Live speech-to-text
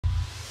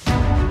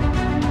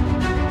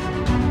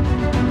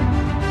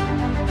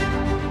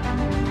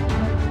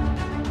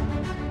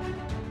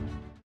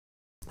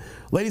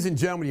Ladies and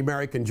gentlemen, the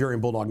American Jury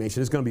and Bulldog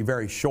Nation, it's going to be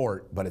very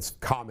short, but it's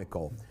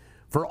comical.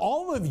 For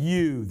all of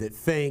you that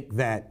think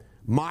that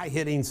my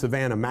hitting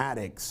Savannah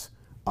Maddox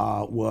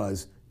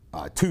was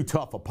too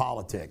tough of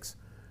politics,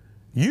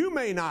 you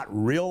may not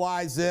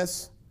realize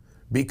this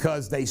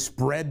because they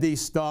spread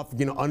these stuff,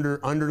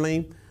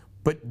 underling.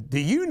 But do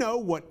you know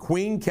what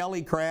Queen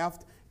Kelly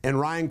Craft and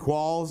Ryan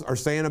Quarles are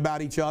saying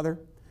about each other?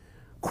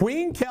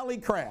 Queen Kelly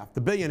Craft,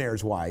 the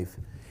billionaire's wife,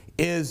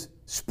 is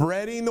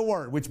spreading the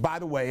word, which, by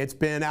the way, it's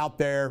been out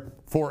there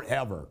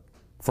forever,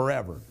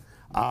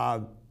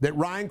 that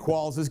Ryan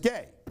Quarles is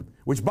gay,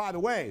 which, by the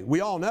way,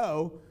 we all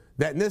know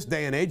that in this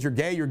day and age, you're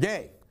gay, you're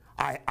gay.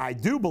 I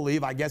do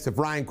believe, I guess, if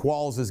Ryan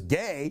Quarles is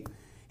gay,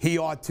 he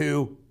ought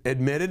to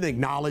admit it and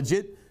acknowledge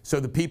it so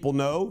the people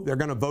know they're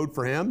going to vote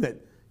for him, that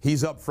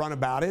he's upfront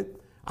about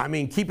it. I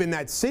mean, keeping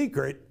that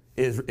secret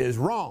is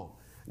wrong.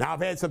 Now,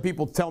 I've had some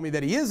people tell me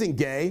that he isn't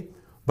gay,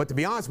 but to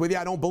be honest with you,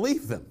 I don't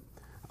believe them.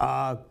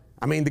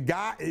 I mean, the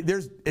guy,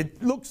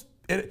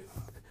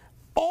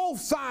 all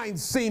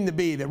signs seem to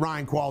be that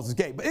Ryan Quarles is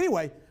gay. But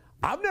anyway,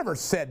 I've never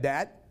said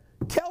that.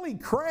 Kelly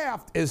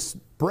Craft is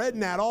spreading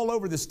that all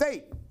over the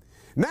state.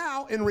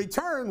 Now, in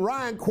return,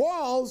 Ryan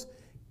Quarles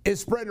is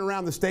spreading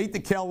around the state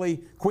that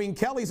Queen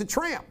Kelly's a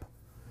tramp.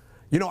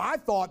 You know, I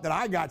thought that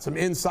I got some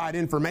inside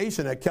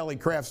information at Kelly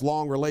Craft's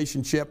long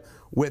relationship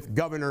with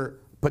Governor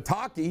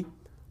Pataki,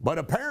 but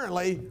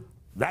apparently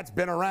that's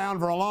been around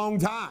for a long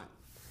time.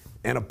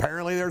 And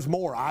apparently there's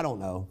more. I don't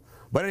know.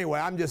 But anyway,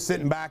 I'm just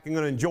sitting back and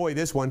going to enjoy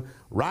this one.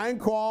 Ryan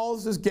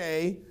Quarles is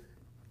gay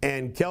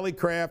and Kelly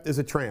Craft is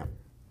a tramp.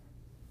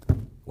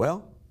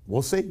 Well,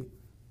 we'll see.